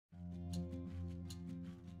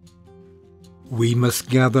We must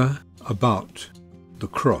gather about the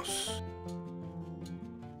cross.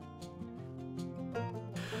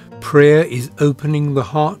 Prayer is opening the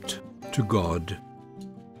heart to God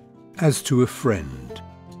as to a friend.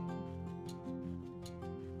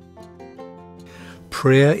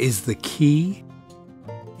 Prayer is the key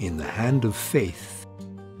in the hand of faith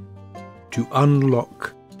to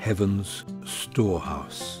unlock heaven's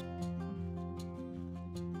storehouse.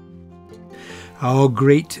 Our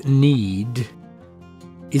great need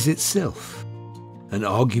is itself an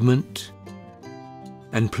argument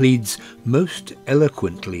and pleads most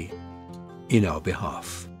eloquently in our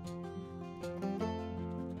behalf.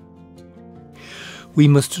 We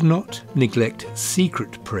must not neglect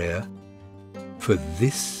secret prayer, for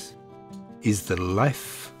this is the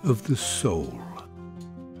life of the soul.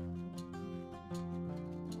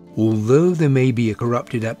 Although there may be a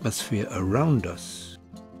corrupted atmosphere around us,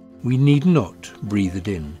 we need not breathe it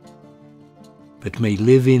in, but may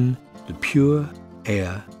live in the pure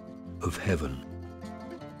air of heaven.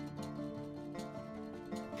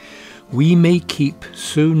 We may keep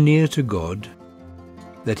so near to God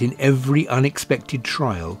that in every unexpected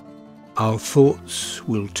trial our thoughts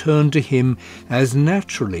will turn to Him as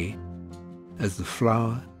naturally as the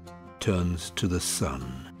flower turns to the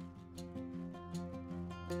sun.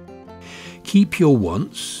 Keep your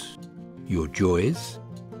wants, your joys,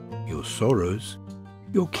 your sorrows,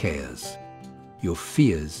 your cares, your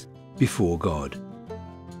fears before God.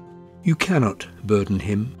 You cannot burden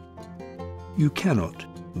Him. You cannot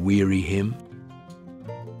weary Him.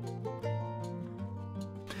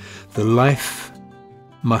 The life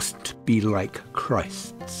must be like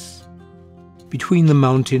Christ's, between the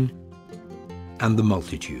mountain and the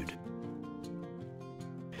multitude.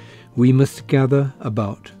 We must gather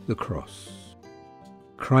about the cross.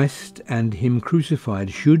 Christ and Him crucified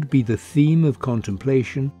should be the theme of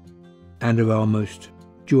contemplation and of our most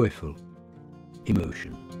joyful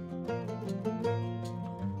emotion.